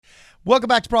Welcome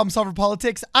back to Problem Solver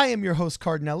Politics. I am your host,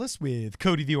 Cardinellis, with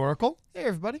Cody the Oracle. Hey,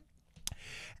 everybody.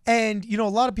 And, a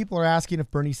lot of people are asking if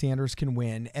Bernie Sanders can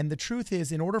win. And the truth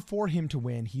is, in order for him to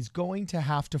win, he's going to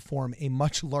have to form a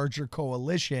much larger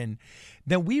coalition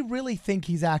than we really think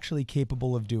he's actually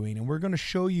capable of doing. And we're going to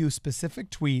show you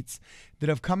specific tweets that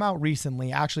have come out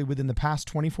recently, actually within the past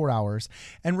 24 hours,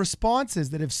 and responses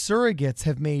that have surrogates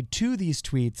have made to these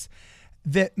tweets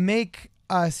that make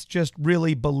us just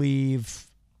really believe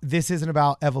this isn't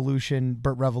about evolution,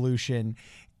 but revolution.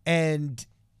 And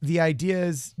the idea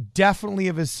is definitely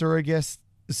of his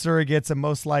surrogates and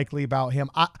most likely about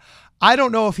him. I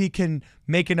don't know if he can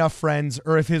make enough friends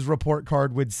or if his report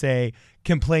card would say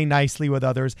can play nicely with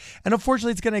others. And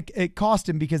unfortunately, it's going to cost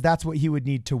him because that's what he would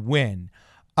need to win.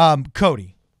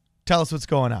 Cody, tell us what's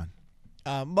going on.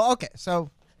 Okay,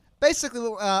 so basically,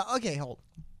 hold.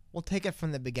 We'll take it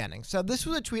from the beginning. So this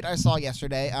was a tweet I saw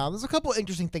yesterday. There's a couple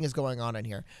interesting things going on in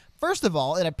here. First of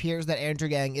all, it appears that Andrew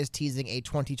Yang is teasing a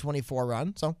 2024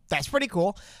 run, so that's pretty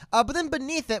cool. But then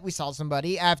beneath it, we saw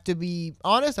somebody. I have to be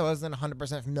honest, I wasn't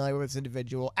 100% familiar with this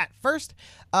individual at first,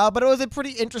 but it was a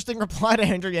pretty interesting reply to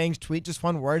Andrew Yang's tweet, just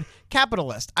one word,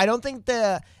 capitalist. I don't think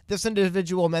this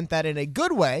individual meant that in a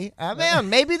good way.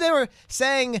 Maybe they were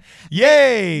saying...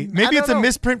 Yay! Maybe it's a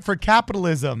misprint for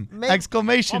capitalism!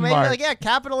 Exclamation mark. Like, yeah,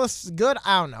 capitalist is good.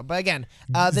 I don't know. But again,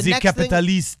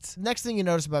 the next thing you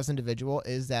notice about this individual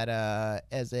is that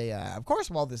of course,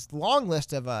 this long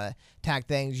list of tag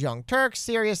things, Young Turks,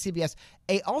 Sirius, CBS,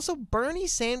 also Bernie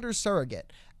Sanders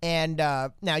surrogate. And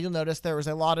now you'll notice there was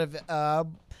a lot of, I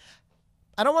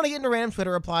don't want to get into random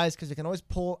Twitter replies because you can always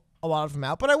pull a lot of them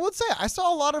out, but I would say I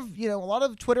saw a lot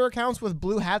of Twitter accounts with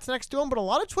blue hats next to them, but a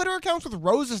lot of Twitter accounts with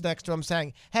roses next to them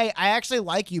saying, hey, I actually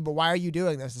like you, but why are you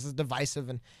doing this? This is divisive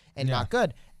and not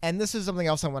good. And this is something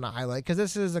else I want to highlight because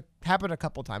this has happened a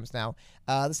couple times now.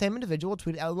 The same individual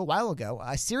tweeted out a little while ago,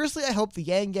 seriously, I hope the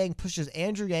Yang Gang pushes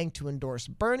Andrew Yang to endorse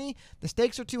Bernie. The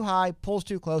stakes are too high, polls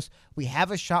too close. We have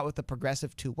a shot with the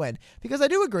progressive to win. Because I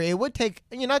do agree, it would take,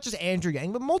 not just Andrew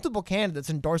Yang, but multiple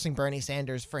candidates endorsing Bernie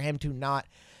Sanders for him to not...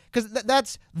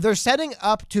 Because they're setting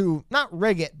up to not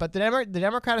rig it, but the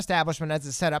Democrat establishment as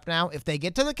it's set up now, if they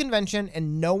get to the convention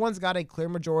and no one's got a clear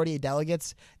majority of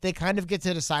delegates, they kind of get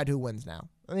to decide who wins now.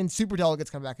 I mean, super delegates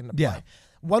come back into play. Yeah.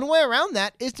 One way around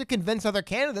that is to convince other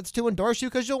candidates to endorse you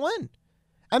because you'll win.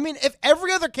 I mean, if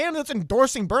every other candidate's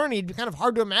endorsing Bernie, it'd be kind of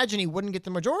hard to imagine he wouldn't get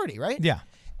the majority, right? Yeah.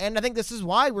 And I think this is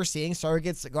why we're seeing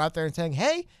surrogates that go out there and saying,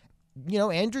 hey,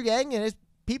 Andrew Yang and his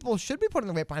people should be putting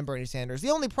the weight behind Bernie Sanders.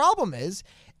 The only problem is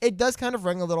it does kind of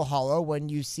ring a little hollow when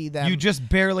you see them. You just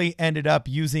barely ended up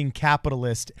using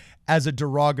capitalist as a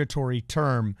derogatory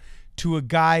term to a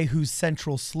guy whose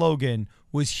central slogan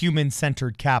was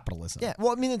human-centered capitalism. Yeah,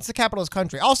 well, I mean, it's a capitalist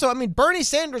country. Also, I mean, Bernie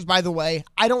Sanders, by the way,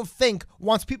 I don't think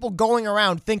wants people going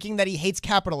around thinking that he hates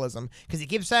capitalism because he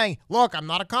keeps saying, look, I'm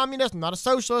not a communist, I'm not a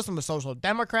socialist, I'm a social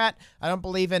democrat. I don't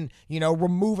believe in,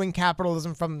 removing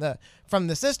capitalism from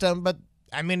the system, but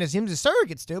I mean, it seems the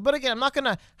surrogates do. But again, I'm not going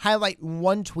to highlight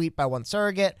one tweet by one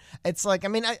surrogate. It's like, I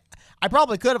mean, I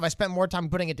probably could if I spent more time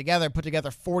putting it together, put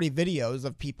together 40 videos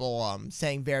of people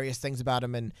saying various things about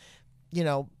him and,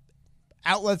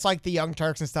 outlets like the Young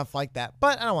Turks and stuff like that.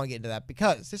 But I don't want to get into that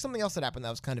because there's something else that happened that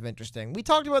was kind of interesting. We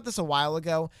talked about this a while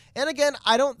ago. And again,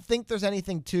 I don't think there's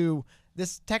anything to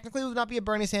this. Technically would not be a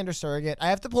Bernie Sanders surrogate. I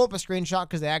have to pull up a screenshot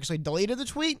because they actually deleted the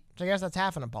tweet. So I guess that's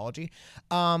half an apology.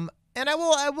 And I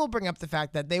will bring up the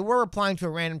fact that they were replying to a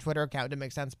random Twitter account to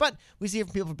make sense. But we see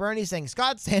from people for Bernie saying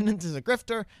Scott Sandens is a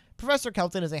grifter. Professor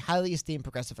Kelton is a highly esteemed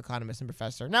progressive economist and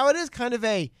professor. Now, it is kind of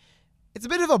it's a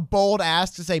bit of a bold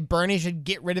ask to say Bernie should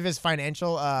get rid of his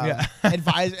financial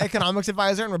economics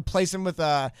advisor and replace him with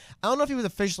I don't know if he was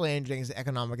officially Andrew Yang's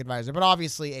economic advisor, but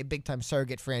obviously a big-time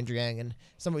surrogate for Andrew Yang and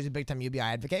somebody who's a big-time UBI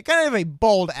advocate. Kind of a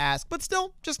bold ask, but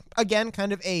still just, again,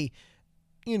 kind of a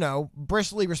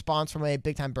bristly response from a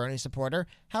big-time Bernie supporter.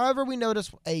 However, we notice,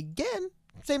 again,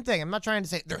 same thing. I'm not trying to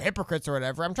say they're hypocrites or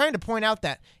whatever. I'm trying to point out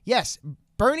that, yes,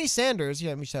 Bernie Sanders,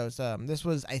 let me show us, this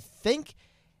was, I think,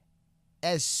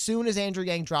 as soon as Andrew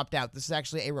Yang dropped out. This is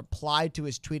actually a reply to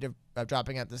his tweet of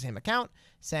dropping out the same account,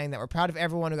 saying that we're proud of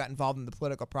everyone who got involved in the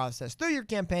political process through your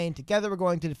campaign. Together, we're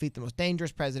going to defeat the most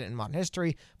dangerous president in modern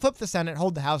history, flip the Senate,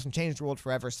 hold the House, and change the world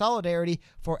forever. Solidarity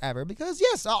forever. Because,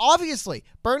 yes, obviously,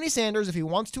 Bernie Sanders, if he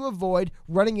wants to avoid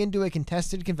running into a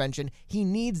contested convention, he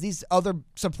needs these other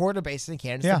supporter bases and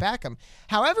candidates to back him.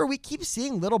 However, we keep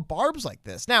seeing little barbs like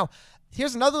this. Now,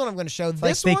 here's another one I'm going to show.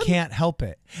 This one, can't help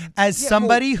it. As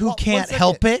somebody who can't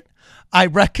help it, I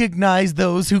recognize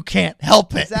those who can't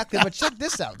help it. Exactly, but check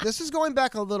this out. This is going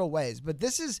back a little ways, but the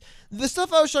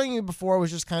stuff I was showing you before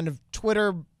was just kind of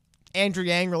Twitter Andrew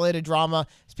Yang related drama.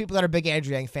 It's people that are big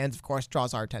Andrew Yang fans, of course,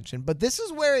 draws our attention. But this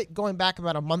is where, going back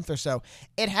about a month or so,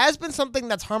 it has been something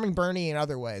that's harming Bernie in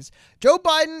other ways. Joe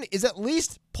Biden is at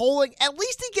least polling, at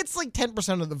least he gets like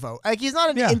 10% of the vote. Like, he's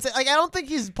not like, I don't think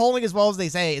he's polling as well as they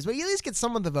say he is, but he at least gets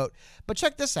some of the vote. But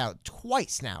check this out.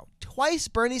 Twice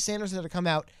Bernie Sanders had to come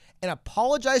out and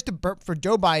apologize for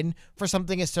Joe Biden for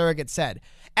something his surrogate said.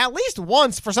 At least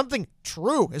once for something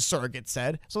true his surrogate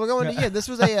said. So we're going to this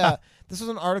was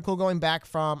an article going back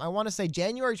from, I want to say,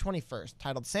 January 21st,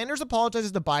 titled "Sanders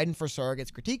Apologizes to Biden for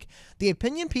Surrogate's Critique." The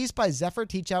opinion piece by Zephyr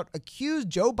Teachout accused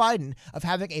Joe Biden of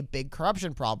having a big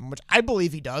corruption problem, which I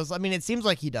believe he does. I mean, it seems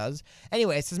like he does.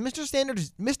 Anyway, it says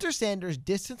Mr. Sanders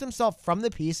distanced himself from the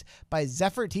piece by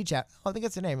Zephyr Teachout. I think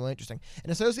that's the name, really interesting.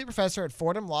 An associate professor at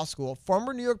Fordham Law School,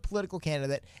 former New York political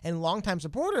candidate, and longtime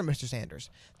supporter of Mr. Sanders.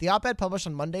 The op-ed published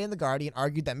on Monday in The Guardian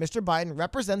argued that Mr. Biden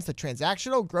represents the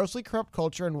transactional, grossly corrupt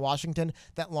culture in Washington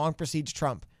that long precedes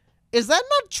Trump. Is that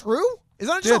not true? Is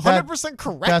that just 100%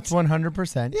 correct? That's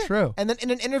 100% true. And then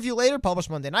in an interview later published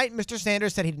Monday night, Mr.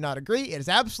 Sanders said he did not agree. It is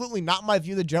absolutely not my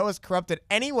view that Joe is corrupted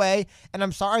anyway, and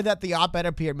I'm sorry that the op-ed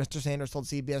appeared, Mr. Sanders told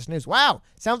CBS News. Wow,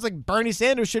 sounds like Bernie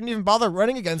Sanders shouldn't even bother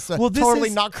running against a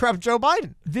not corrupt Joe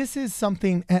Biden. This is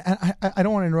something, and I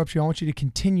don't want to interrupt you. I want you to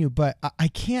continue, but I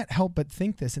can't help but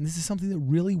think this, and this is something that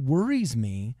really worries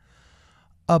me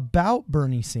about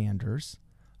Bernie Sanders.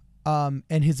 And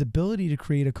his ability to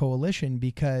create a coalition,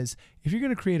 because if you're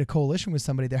going to create a coalition with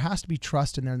somebody, there has to be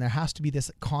trust in there, and there has to be this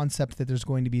concept that there's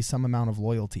going to be some amount of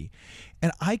loyalty.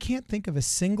 And I can't think of a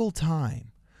single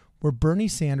time where Bernie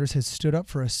Sanders has stood up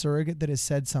for a surrogate that has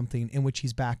said something in which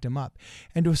he's backed him up.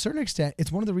 And to a certain extent,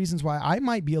 it's one of the reasons why I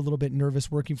might be a little bit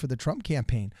nervous working for the Trump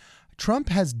campaign. Trump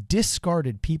has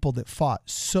discarded people that fought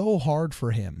so hard for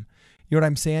him. You know what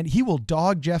I'm saying? He will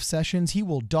dog Jeff Sessions. He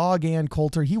will dog Ann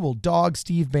Coulter. He will dog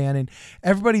Steve Bannon.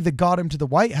 Everybody that got him to the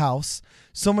White House,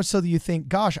 so much so that you think,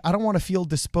 gosh, I don't want to feel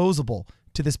disposable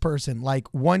to this person.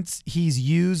 Like, once he's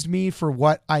used me for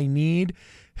what I need,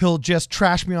 he'll just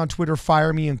trash me on Twitter,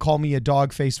 fire me, and call me a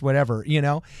dog-faced whatever, you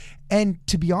know? And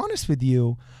to be honest with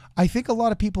you, I think a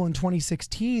lot of people in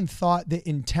 2016 thought that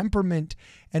in temperament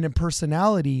and in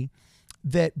personality,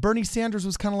 that Bernie Sanders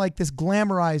was kind of like this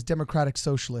glamorized democratic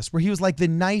socialist, where he was like the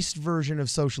nice version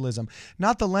of socialism,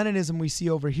 not the Leninism we see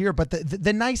over here, but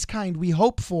the nice kind we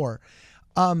hope for,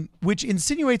 which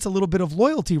insinuates a little bit of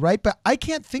loyalty, right? But I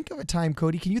can't think of a time,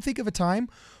 Cody. Can you think of a time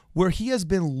where he has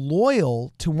been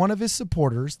loyal to one of his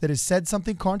supporters that has said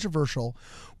something controversial,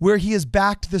 where he has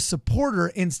backed the supporter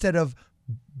instead of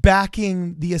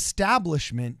backing the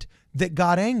establishment that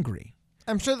got angry?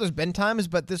 I'm sure there's been times,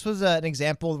 but this was an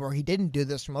example where he didn't do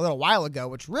this from a little while ago,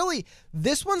 which really,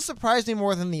 this one surprised me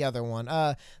more than the other one.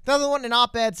 The other one, an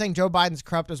op-ed saying Joe Biden's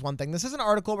corrupt, is one thing. This is an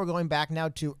article we're going back now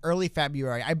to early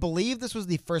February. I believe this was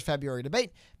the first February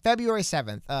debate, February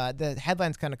 7th. The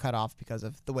headline's kind of cut off because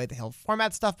of the way the Hill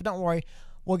format stuff, but don't worry.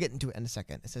 We'll get into it in a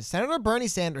second. It says, Senator Bernie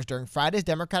Sanders, during Friday's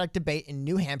Democratic debate in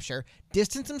New Hampshire,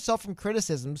 distanced himself from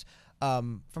criticisms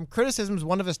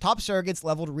one of his top surrogates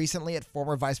leveled recently at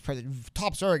former vice president.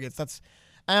 Top surrogates, that's...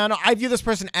 I don't know. I view this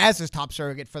person as his top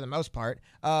surrogate for the most part.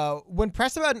 When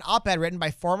pressed about an op-ed written by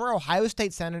former Ohio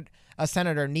State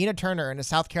Senator Nina Turner in a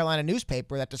South Carolina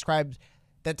newspaper that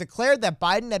declared that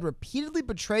Biden had repeatedly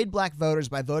betrayed black voters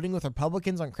by voting with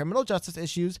Republicans on criminal justice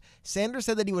issues, Sanders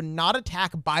said that he would not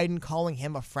attack Biden, calling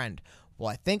him a friend. Well,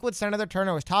 I think what Senator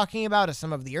Turner was talking about is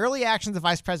some of the early actions of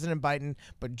Vice President Biden,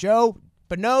 but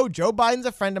no, Joe Biden's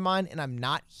a friend of mine, and I'm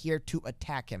not here to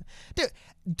attack him. Dude,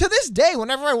 to this day,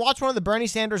 whenever I watch one of the Bernie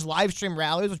Sanders live stream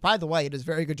rallies, which, by the way, he does a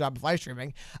very good job of live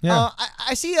streaming,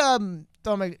 I see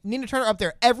Nina Turner up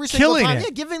there every single time. Yeah,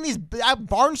 giving these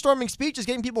barnstorming speeches,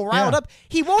 getting people riled up.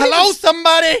 He won't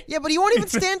somebody! Yeah, but he won't even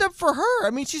stand up for her.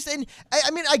 I mean,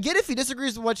 I get if he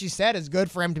disagrees with what she said, it's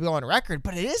good for him to go on record,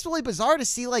 but it is really bizarre to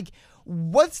see, like,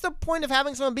 what's the point of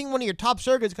having someone being one of your top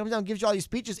surrogates comes down and gives you all these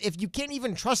speeches if you can't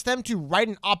even trust them to write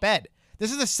an op-ed?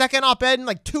 This is the second op-ed in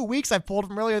like 2 weeks I've pulled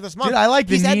from earlier this month. Dude, I like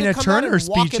the Nina Turner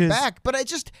speeches. Back, but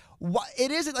it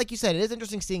isn't, like you said, it is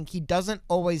interesting seeing he doesn't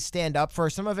always stand up for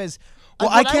some of his... Well,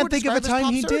 I can't think of a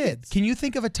time he did. Can you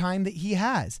think of a time that he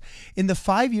has? In the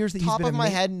 5 years that he's been... Top of my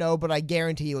head, no, but I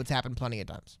guarantee you it's happened plenty of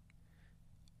times.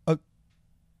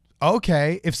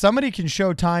 Okay, if somebody can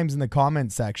show times in the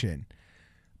comments section...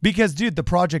 Because, dude, the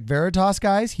Project Veritas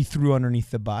guys, he threw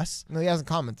underneath the bus. No, he hasn't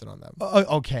commented on them.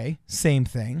 Okay, same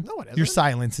thing. No, it isn't. Your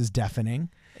silence is deafening.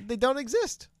 They don't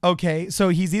exist. Okay, so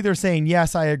he's either saying,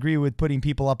 yes, I agree with putting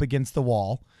people up against the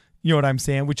wall. You know what I'm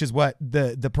saying? Which is what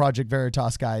the Project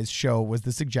Veritas guys show was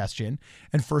the suggestion.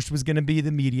 And first was going to be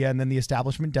the media and then the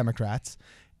establishment Democrats.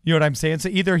 You know what I'm saying? So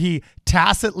either he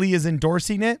tacitly is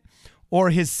endorsing it or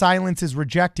his silence is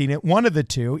rejecting it. One of the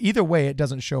two. Either way, it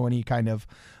doesn't show any kind of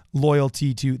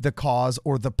loyalty to the cause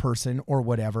or the person or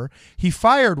whatever. He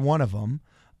fired one of them.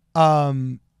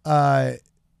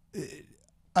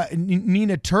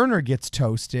 Nina Turner gets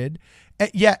toasted.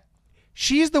 Yet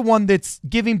she's the one that's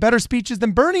giving better speeches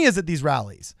than Bernie is at these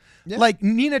rallies. Yeah. Like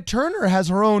Nina Turner has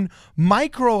her own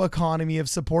micro economy of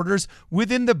supporters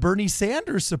within the Bernie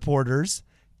Sanders supporters.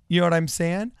 You know what I'm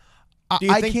saying? Do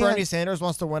you think Bernie Sanders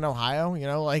wants to win Ohio? You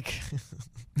know, like...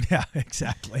 Yeah,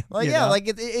 exactly. Like, yeah, like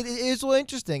it is really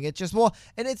interesting. It's just, well,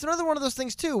 and it's another one of those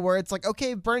things too, where it's like,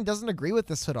 okay, Bernie doesn't agree with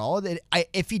this at all.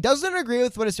 If he doesn't agree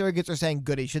with what his surrogates are saying,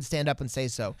 good, he should stand up and say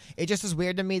so. It just is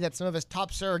weird to me that some of his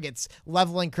top surrogates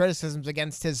leveling criticisms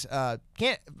against his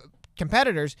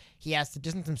competitors, he has to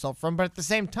distance himself from. But at the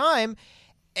same time,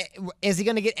 is he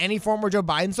going to get any former Joe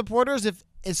Biden supporters if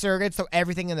his surrogates throw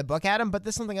everything in the book at him? But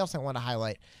there's something else I want to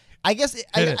highlight. I guess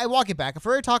I walk it back. If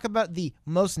we were to talk about the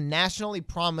most nationally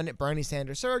prominent Bernie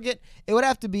Sanders surrogate, it would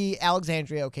have to be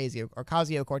Alexandria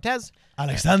Ocasio-Cortez.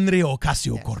 Alexandria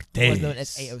Ocasio-Cortez. Known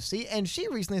as AOC. And she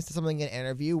recently said something in an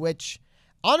interview, which,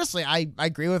 honestly, I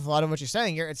agree with a lot of what you're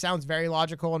saying here. It sounds very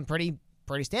logical and pretty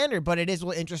standard, but it is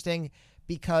really interesting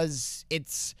because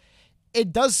it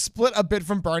does split a bit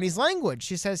from Bernie's language.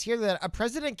 She says here that a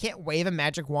president can't wave a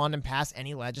magic wand and pass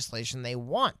any legislation they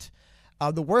want.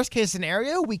 The worst case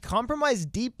scenario, we compromise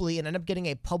deeply and end up getting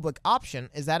a public option.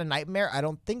 Is that a nightmare? I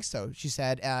don't think so, she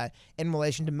said, in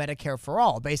relation to Medicare for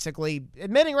All. Basically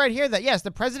admitting right here that, yes, the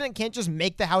president can't just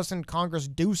make the House and Congress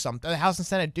do something, the House and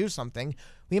Senate do something.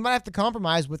 We might have to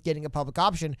compromise with getting a public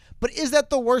option. But is that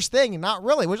the worst thing? Not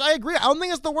really, which I agree. I don't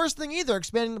think it's the worst thing either,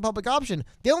 expanding the public option.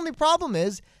 The only problem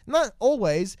is, not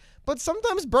always, but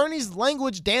sometimes Bernie's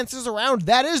language dances around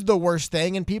that is the worst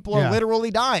thing and people are literally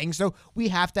dying. So we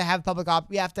have to have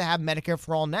we have to have Medicare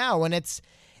for All now. And it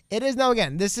is now,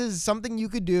 again, this is something you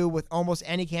could do with almost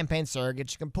any campaign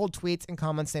surrogate. You can pull tweets and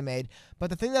comments they made. But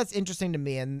the thing that's interesting to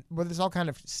me and where this all kind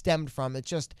of stemmed from, it's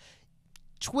just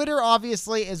Twitter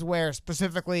obviously is where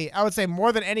specifically, I would say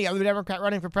more than any other Democrat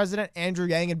running for president, Andrew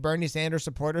Yang and Bernie Sanders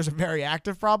supporters are very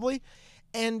active probably.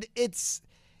 And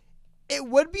it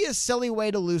would be a silly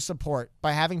way to lose support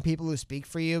by having people who speak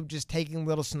for you just taking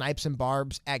little snipes and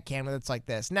barbs at candidates like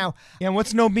this. Now, and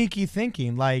what's Nomiki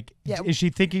thinking? Like, is she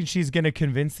thinking she's going to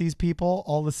convince these people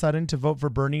all of a sudden to vote for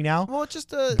Bernie now? Well, it's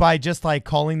just by just like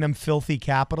calling them filthy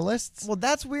capitalists. Well,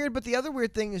 that's weird. But the other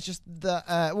weird thing is just the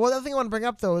other thing I want to bring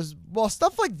up though is, well,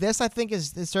 stuff like this I think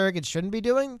is the surrogates shouldn't be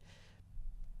doing.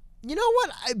 You know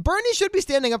what? Bernie should be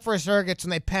standing up for his surrogates when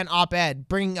they pen op-ed,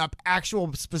 bringing up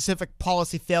actual specific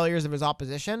policy failures of his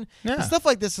opposition. Yeah. And stuff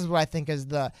like this is what I think is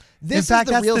the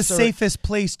safest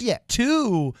place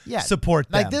to support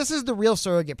them. Like, this is the real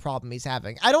surrogate problem he's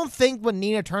having. I don't think what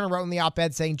Nina Turner wrote in the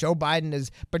op-ed saying Joe Biden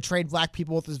has betrayed black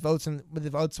people with his votes and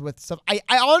with stuff. I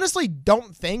honestly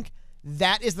don't think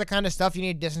that is the kind of stuff you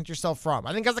need to distance yourself from.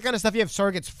 I think that's the kind of stuff you have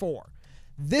surrogates for.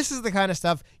 This is the kind of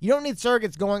stuff you don't need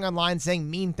surrogates going online saying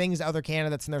mean things to other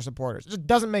candidates and their supporters. It just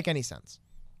doesn't make any sense.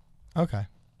 Okay.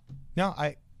 No,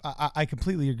 I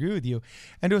completely agree with you.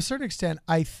 And to a certain extent,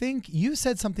 I think you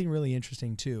said something really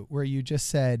interesting too, where you just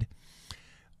said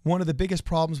one of the biggest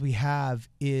problems we have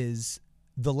is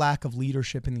the lack of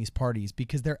leadership in these parties,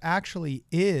 because there actually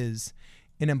is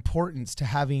an importance to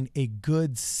having a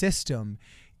good system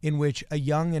in which a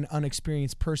young and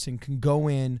unexperienced person can go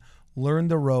in, learn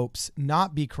the ropes,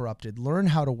 not be corrupted, learn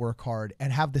how to work hard,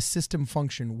 and have the system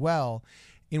function well,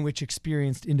 in which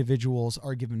experienced individuals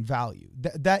are given value.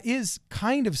 That is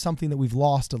kind of something that we've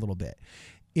lost a little bit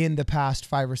in the past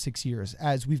 5 or 6 years,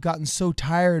 as we've gotten so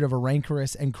tired of a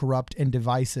rancorous and corrupt and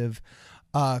divisive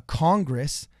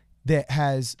Congress that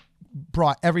has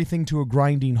brought everything to a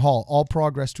grinding halt, all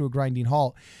progress to a grinding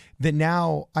halt, that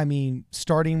now, I mean,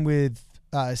 starting with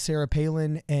Sarah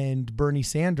Palin and Bernie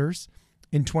Sanders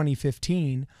in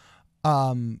 2015,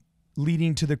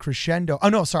 leading to the crescendo. Oh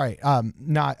no, sorry.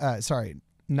 Not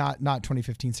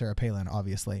 2015 Sarah Palin,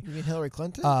 obviously. You mean Hillary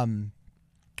Clinton?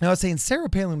 I was saying Sarah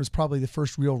Palin was probably the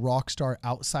first real rock star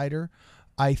outsider.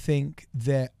 I think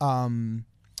that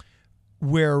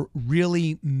where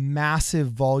really massive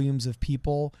volumes of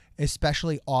people,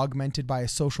 especially augmented by a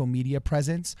social media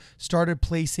presence, started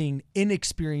placing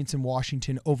inexperience in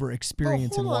Washington over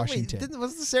experience in Washington.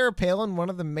 Wasn't Sarah Palin one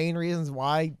of the main reasons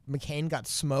why McCain got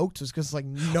smoked? Was because like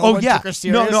no one took her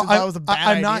serious? No, that was a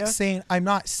bad idea? I'm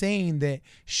not saying that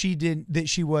she did, that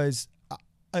she was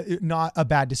not a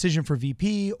bad decision for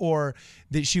VP or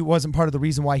that she wasn't part of the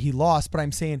reason why he lost. But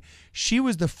I'm saying she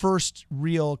was the first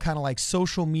real kind of like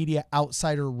social media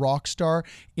outsider rock star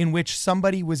in which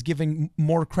somebody was giving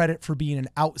more credit for being an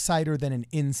outsider than an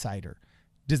insider.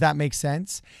 Does that make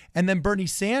sense? And then Bernie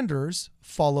Sanders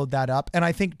followed that up. And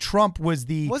I think Trump was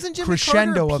the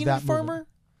crescendo of that movement.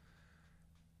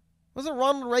 Wasn't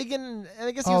Ronald Reagan?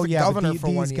 I guess he was governor for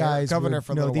 1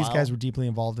 year. These guys were deeply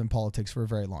involved in politics for a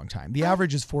very long time. The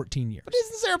average is 14 years. But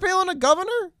isn't Sarah Palin a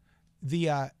governor?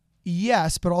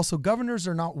 Yes, but also governors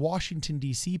are not Washington,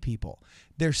 D.C. people.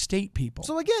 They're state people.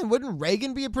 So again, wouldn't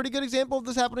Reagan be a pretty good example of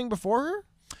this happening before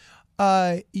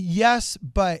her? Yes,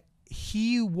 but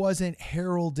he wasn't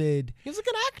heralded. He was like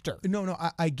an actor. No,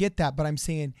 I get that, but I'm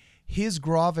saying his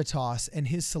gravitas and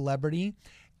his celebrity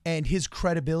and his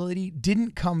credibility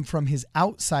didn't come from his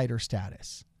outsider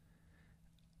status.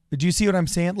 Do you see what I'm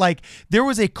saying? Like, there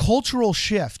was a cultural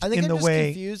shift in the way.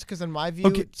 I'm confused because in my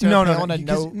view, Sarah Palin had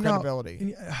no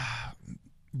credibility.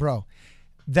 Bro,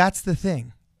 that's the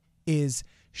thing, is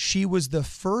she was the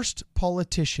first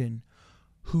politician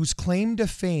whose claim to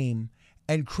fame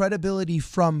and credibility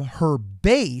from her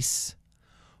base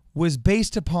was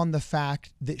based upon the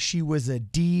fact that she was a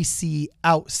DC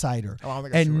outsider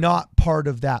and not part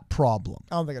of that problem.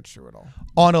 I don't think that's true at all.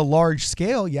 On a large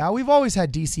scale, yeah, we've always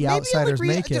had DC outsiders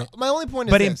make it. My only point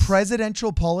is But in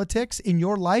presidential politics, in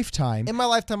your lifetime... In my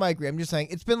lifetime, I agree. I'm just saying,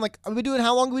 it's been like, how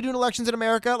long have we been doing elections in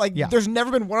America? Like, there's never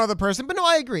been one other person. But no,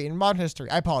 I agree. In modern history,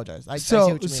 I apologize. I see what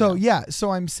you mean now.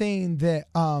 So I'm saying that...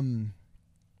 now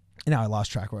I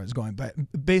lost track where I was going, but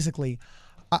basically...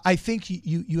 I think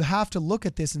you have to look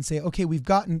at this and say, okay,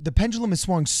 the pendulum has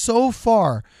swung so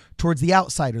far towards the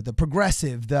outsider, the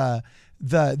progressive, the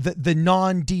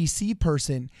non-DC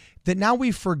person, that now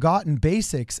we've forgotten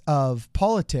basics of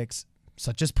politics,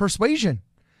 such as persuasion.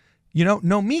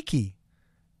 No Miki.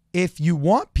 If you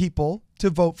want people to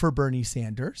vote for Bernie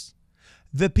Sanders,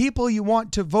 the people you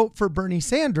want to vote for Bernie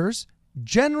Sanders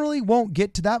generally won't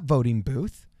get to that voting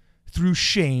booth through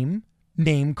shame,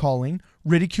 name calling,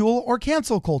 ridicule, or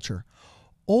cancel culture.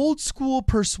 Old school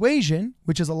persuasion,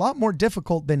 which is a lot more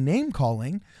difficult than name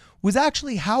calling, was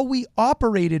actually how we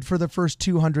operated for the first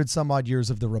 200 some odd years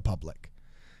of the Republic.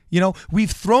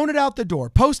 We've thrown it out the door.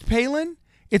 Post Palin,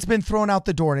 it's been thrown out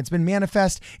the door, and it's been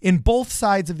manifest in both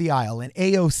sides of the aisle. And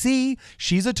AOC,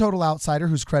 she's a total outsider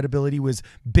whose credibility was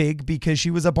big because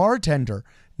she was a bartender,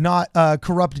 not a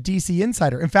corrupt DC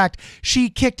insider. In fact, she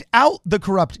kicked out the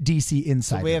corrupt DC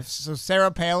insider. So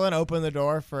Sarah Palin opened the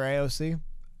door for AOC?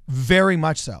 Very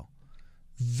much so.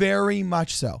 Very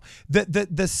much so.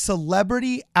 The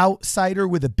celebrity outsider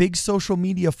with a big social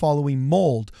media following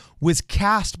mold was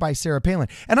cast by Sarah Palin.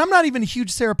 And I'm not even a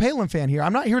huge Sarah Palin fan here.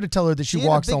 I'm not here to tell her that she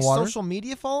walks on water. Social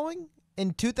media following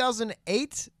in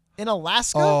 2008 in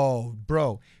Alaska? Oh,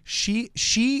 bro.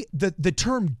 The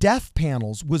term death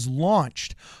panels was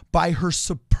launched by her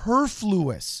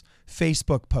superfluous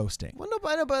Facebook posting. Well, no,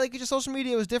 but I know, but social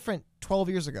media was different 12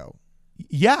 years ago.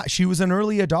 Yeah, she was an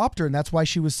early adopter, and that's why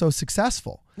she was so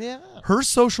successful. Yeah. Her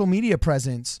social media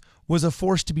presence was a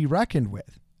force to be reckoned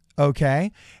with.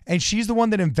 Okay. And she's the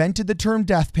one that invented the term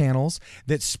death panels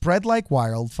that spread like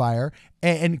wildfire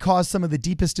and caused some of the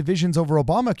deepest divisions over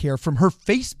Obamacare from her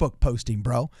Facebook posting,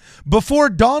 bro. Before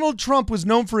Donald Trump was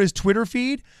known for his Twitter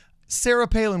feed, Sarah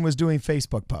Palin was doing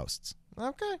Facebook posts.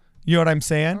 Okay. You know what I'm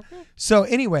saying? Okay. So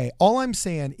anyway, all I'm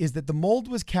saying is that the mold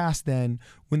was cast then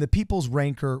when the people's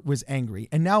rancor was angry.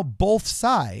 And now both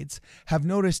sides have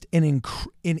noticed an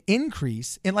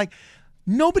increase in, like,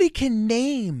 nobody can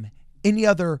name any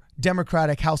other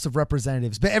Democratic House of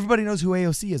Representatives, but everybody knows who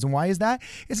AOC is. And why is that?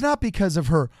 It's not because of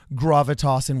her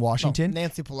gravitas in Washington.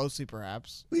 Nancy Pelosi,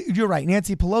 perhaps. You're right,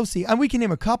 Nancy Pelosi. And we can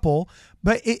name a couple,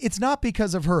 but it's not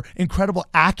because of her incredible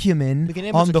acumen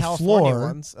on the floor.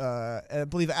 Ones. I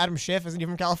believe Adam Schiff, isn't he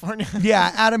from California?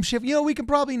 Yeah, Adam Schiff. We can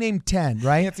probably name 10,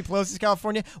 right? Nancy Pelosi's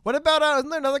California. What about, isn't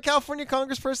there another California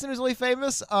congressperson who's really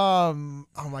famous? Oh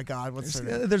my God, what's her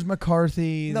name? There's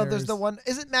McCarthy. No, there's the one.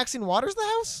 Is it Maxine Waters, the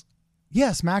House?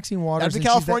 Yes, Maxine Waters. That'd be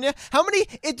California. How many?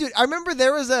 Dude, I remember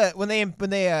there was when they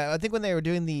I think when they were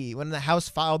doing when the House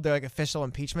filed their official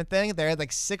impeachment thing, there had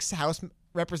 6 House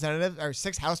representatives or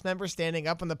 6 House members standing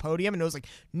up on the podium, and it was like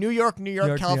New York,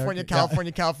 California,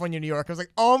 California, New York. I was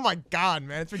like, oh my God,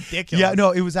 man, it's ridiculous. Yeah,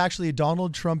 no, it was actually a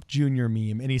Donald Trump Jr.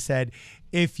 meme, and he said,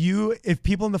 if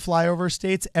people in the flyover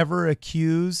states ever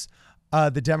accuse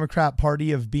the Democrat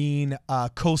Party of being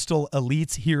coastal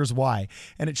elites, here's why.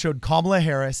 And it showed Kamala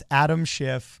Harris, Adam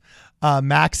Schiff,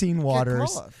 Maxine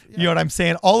Waters. You know what I'm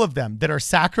saying? All of them that are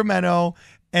Sacramento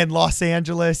and Los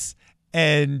Angeles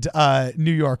and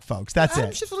New York folks. That's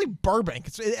Adam it. Schiff's really Burbank.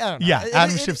 I don't know. Yeah,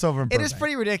 Adam Schiff's over in It is Burbank.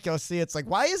 pretty ridiculous. See, it's like,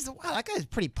 wow, that guy's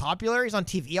pretty popular. He's on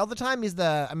TV all the time.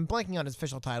 I'm blanking on his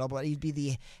official title, but he'd be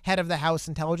the head of the House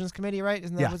Intelligence Committee, right?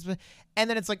 Isn't that Yeah. what's and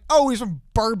then it's like, oh, he's from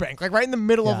Burbank, like right in the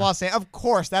middle of Yeah. Los Angeles. Of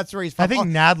course, that's where he's from. I think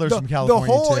Nadler's from California,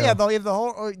 The whole, too. yeah, you have the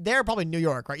whole. They're probably New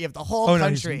York, right? You have the whole Oh, no,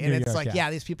 he's country, from and New it's York, like,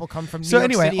 yeah. these people come from New So York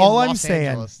anyway, City all and I'm Los saying-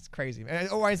 Angeles. It's crazy.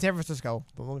 Oh, and San Francisco.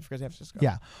 Don't forget San Francisco.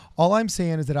 Yeah. All I'm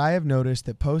saying is that I have noticed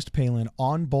that post-Palin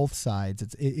on both sides,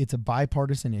 it's a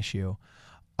bipartisan issue.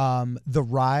 The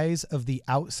rise of the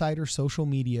outsider social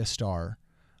media star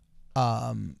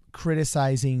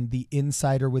criticizing the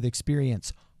insider with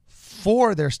experience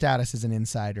for their status as an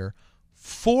insider,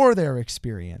 for their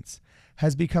experience,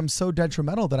 has become so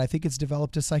detrimental that I think it's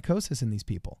developed a psychosis in these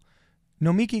people.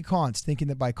 Nomiki Konst thinking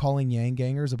that by calling Yang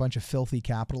Gangers a bunch of filthy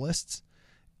capitalists,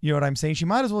 you know what I'm saying? She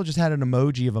might as well just had an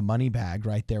emoji of a money bag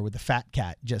right there with the fat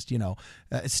cat just,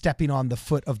 stepping on the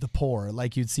foot of the poor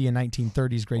like you'd see in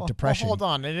 1930s Great Depression. Hold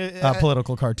on.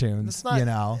 Political cartoons, It's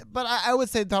not, But I would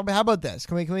say, how about this?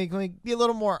 Can we be a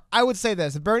little more? I would say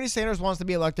this. If Bernie Sanders wants to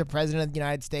be elected president of the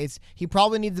United States, he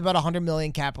probably needs about 100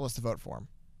 million capitalists to vote for him.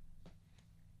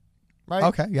 Right?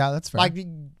 Okay, yeah, that's fair. Like,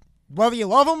 whether you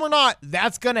love him or not,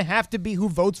 that's going to have to be who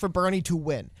votes for Bernie to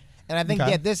win. And I think,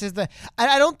 Okay. yeah, this is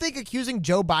I don't think accusing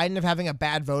Joe Biden of having a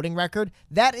bad voting record,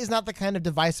 that is not the kind of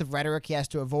divisive rhetoric he has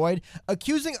to avoid.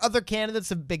 Accusing other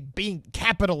candidates of being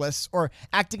capitalists or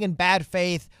acting in bad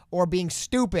faith or being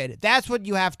stupid, that's what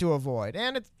you have to avoid.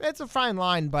 And it's a fine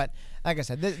line, but like I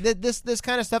said, this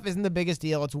kind of stuff isn't the biggest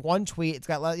deal. It's one tweet. It's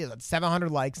got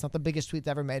 700 likes, not the biggest tweet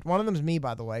ever made. One of them is me,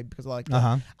 by the way, because I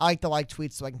like to like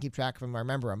tweets so I can keep track of them and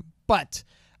remember them. But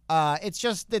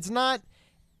it's not...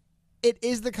 It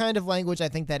is the kind of language I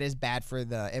think that is bad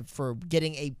for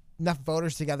getting enough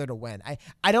voters together to win.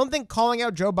 I don't think calling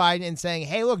out Joe Biden and saying,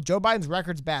 hey, look, Joe Biden's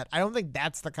record's bad. I don't think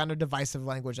that's the kind of divisive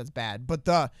language that's bad.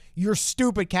 But you're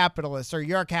stupid capitalists or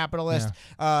you're a capitalist,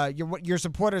 your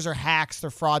supporters are hacks,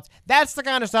 they're frauds. That's the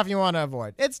kind of stuff you want to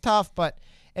avoid. It's tough, but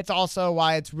it's also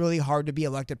why it's really hard to be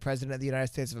elected president of the United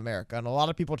States of America. And a lot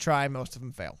of people try, most of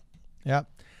them fail. Yep.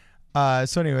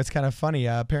 So anyway, it's kind of funny.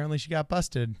 Apparently she got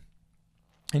busted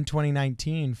in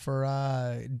 2019 for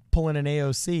pulling an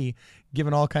AOC,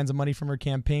 giving all kinds of money from her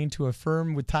campaign to a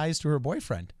firm with ties to her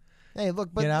boyfriend. Hey,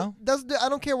 look, but I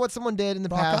don't care what someone did in the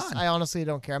past. I honestly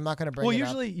don't care. I'm not going to bring it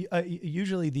up.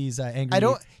 Usually these angry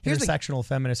intersectional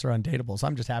feminists are undateable, so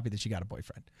I'm just happy that she got a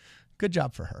boyfriend. Good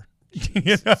job for her.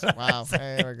 Wow,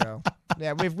 there we go.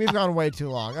 Yeah, we've gone way too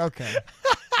long. Okay.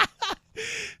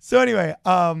 So anyway,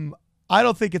 I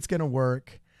don't think it's going to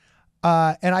work.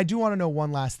 And I do want to know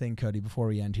one last thing, Cody, before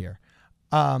we end here.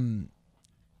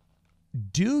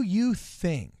 Do you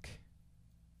think,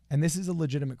 and this is a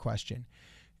legitimate question,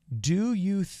 do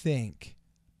you think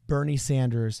Bernie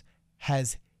Sanders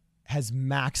has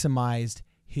maximized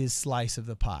his slice of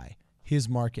the pie, his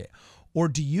market? Or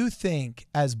do you think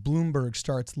as Bloomberg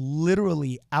starts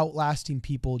literally outlasting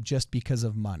people just because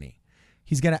of money,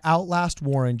 he's going to outlast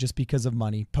Warren just because of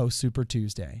money post Super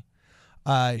Tuesday?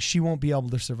 She won't be able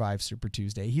to survive Super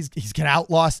Tuesday. He's going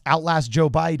to outlast Joe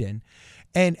Biden.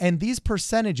 And these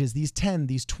percentages, these 10,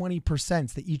 these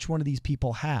 20% that each one of these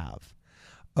people have,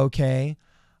 okay,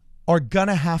 are going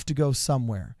to have to go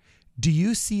somewhere. Do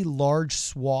you see large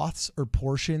swaths or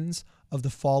portions of the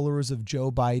followers of Joe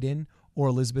Biden or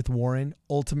Elizabeth Warren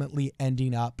ultimately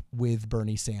ending up with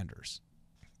Bernie Sanders?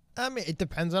 I mean, it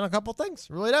depends on a couple things.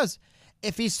 It really does.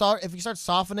 If he starts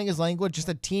softening his language just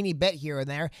a teeny bit here and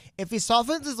there, if he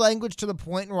softens his language to the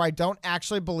point where I don't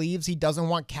actually believe he doesn't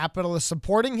want capitalists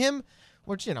supporting him,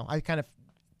 which, I kind of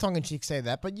tongue-in-cheek say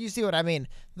that, but you see what I mean,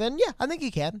 then yeah, I think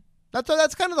he can.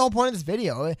 That's kind of the whole point of this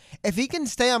video. If he can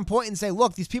stay on point and say,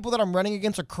 look, these people that I'm running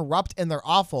against are corrupt and they're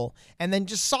awful, and then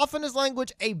just soften his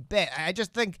language a bit, I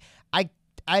just think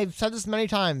I've said this many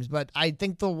times, but I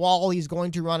think the wall he's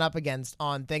going to run up against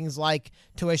on things like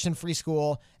tuition-free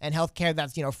school and healthcare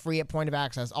that's, free at point of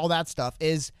access, all that stuff,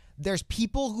 is there's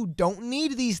people who don't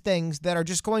need these things that are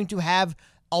just going to have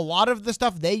a lot of the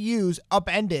stuff they use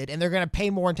upended, and they're going to pay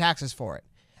more in taxes for it.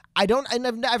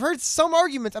 I've heard some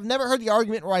arguments. I've never heard the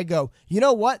argument where I go, you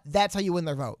know what? That's how you win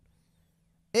their vote.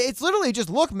 It's literally just,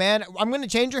 look, man, I'm going to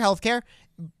change your healthcare.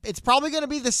 It's probably going to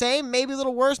be the same, maybe a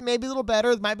little worse, maybe a little better.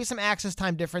 There might be some access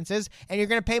time differences, and you're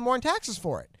going to pay more in taxes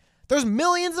for it. There's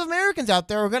millions of Americans out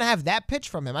there who are going to have that pitch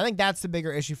from him. I think that's the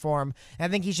bigger issue for him. And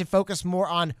I think he should focus more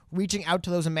on reaching out to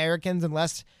those Americans and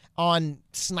less on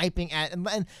sniping at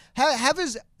and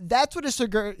that's what his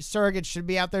surrogates should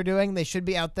be out there doing. They should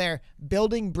be out there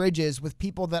building bridges with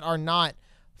people that are not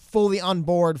fully on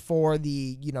board for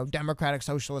the, democratic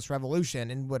socialist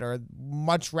revolution and would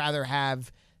much rather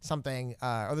have something,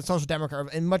 or the social democrat,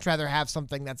 and much rather have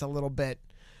something that's a little bit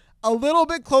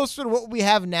closer to what we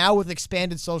have now with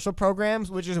expanded social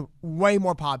programs, which is way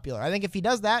more popular. I think if he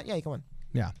does that, yeah, he can win.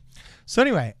 Yeah. So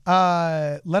anyway,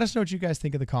 let us know what you guys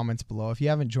think of the comments below. If you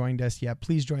haven't joined us yet,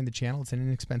 please join the channel. It's an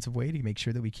inexpensive way to make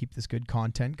sure that we keep this good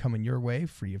content coming your way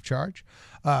free of charge,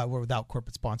 or without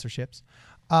corporate sponsorships.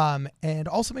 And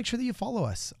also make sure that you follow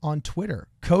us on Twitter.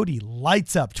 Cody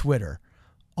lights up Twitter.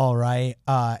 All right.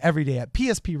 Every day at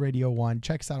PSP Radio 1.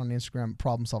 Check us out on Instagram,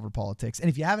 Problem Solver Politics. And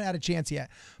if you haven't had a chance yet,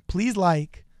 please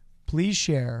like, please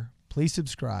share, please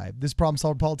subscribe. This is Problem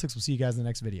Solver Politics. We'll see you guys in the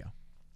next video.